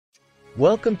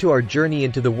Welcome to our journey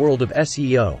into the world of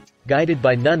SEO, guided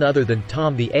by none other than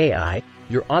Tom the AI,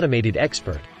 your automated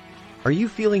expert. Are you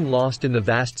feeling lost in the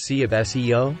vast sea of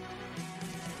SEO?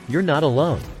 You're not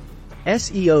alone.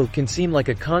 SEO can seem like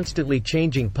a constantly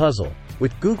changing puzzle,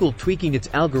 with Google tweaking its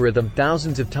algorithm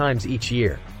thousands of times each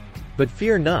year. But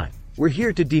fear not, we're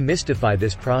here to demystify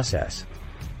this process.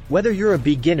 Whether you're a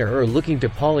beginner or looking to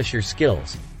polish your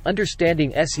skills,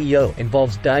 understanding SEO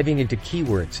involves diving into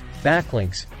keywords,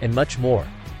 backlinks, and much more.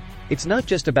 It's not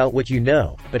just about what you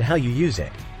know, but how you use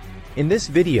it. In this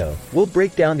video, we'll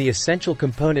break down the essential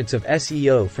components of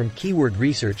SEO from keyword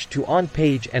research to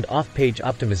on-page and off-page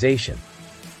optimization.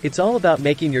 It's all about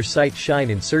making your site shine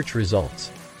in search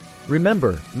results.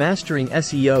 Remember, mastering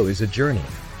SEO is a journey.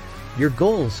 Your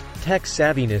goals, tech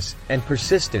savviness, and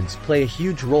persistence play a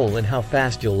huge role in how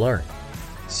fast you'll learn.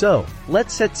 So,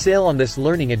 let's set sail on this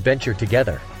learning adventure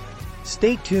together.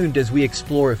 Stay tuned as we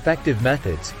explore effective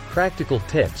methods, practical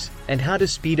tips, and how to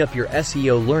speed up your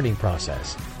SEO learning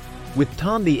process. With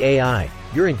Tom the AI,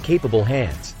 you're in capable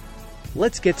hands.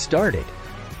 Let's get started.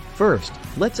 First,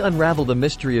 let's unravel the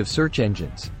mystery of search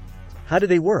engines. How do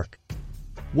they work?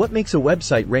 What makes a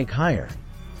website rank higher?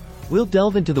 We'll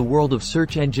delve into the world of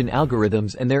search engine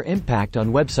algorithms and their impact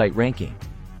on website ranking.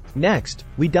 Next,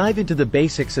 we dive into the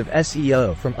basics of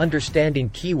SEO, from understanding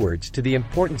keywords to the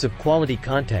importance of quality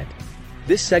content.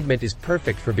 This segment is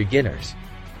perfect for beginners.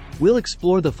 We'll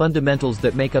explore the fundamentals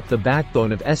that make up the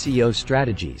backbone of SEO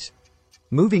strategies.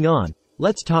 Moving on,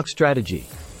 let's talk strategy.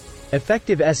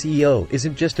 Effective SEO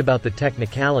isn't just about the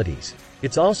technicalities,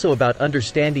 it's also about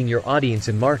understanding your audience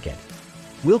and market.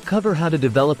 We'll cover how to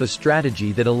develop a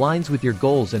strategy that aligns with your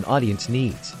goals and audience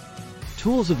needs.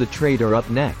 Tools of the trade are up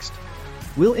next.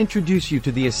 We'll introduce you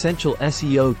to the essential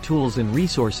SEO tools and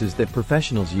resources that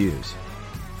professionals use.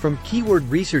 From keyword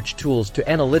research tools to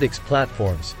analytics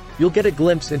platforms, you'll get a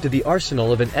glimpse into the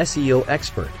arsenal of an SEO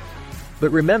expert.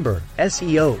 But remember,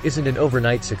 SEO isn't an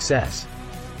overnight success.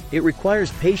 It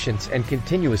requires patience and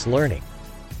continuous learning.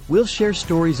 We'll share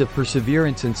stories of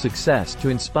perseverance and success to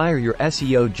inspire your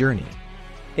SEO journey.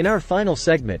 In our final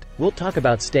segment, we'll talk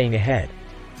about staying ahead.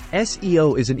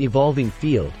 SEO is an evolving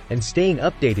field, and staying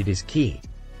updated is key.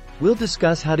 We'll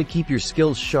discuss how to keep your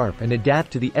skills sharp and adapt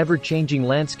to the ever-changing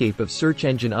landscape of search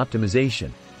engine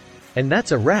optimization. And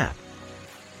that's a wrap.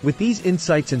 With these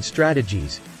insights and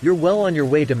strategies, you're well on your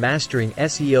way to mastering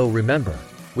SEO. Remember,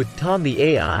 with Tom the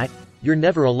AI, you're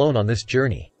never alone on this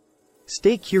journey.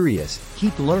 Stay curious,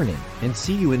 keep learning, and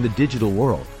see you in the digital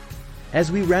world.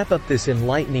 As we wrap up this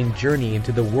enlightening journey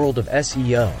into the world of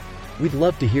SEO, we'd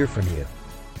love to hear from you.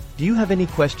 Do you have any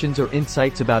questions or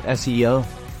insights about SEO?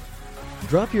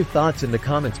 Drop your thoughts in the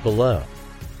comments below.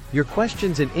 Your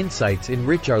questions and insights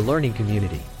enrich our learning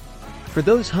community. For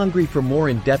those hungry for more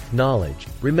in-depth knowledge,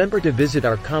 remember to visit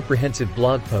our comprehensive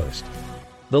blog post.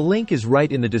 The link is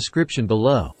right in the description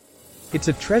below. It's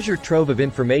a treasure trove of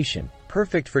information,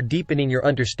 perfect for deepening your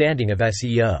understanding of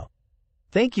SEO.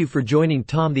 Thank you for joining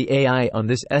Tom the AI on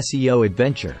this SEO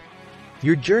adventure.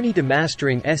 Your journey to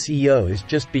mastering SEO is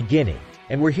just beginning,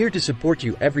 and we're here to support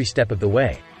you every step of the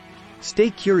way.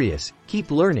 Stay curious,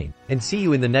 keep learning, and see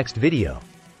you in the next video.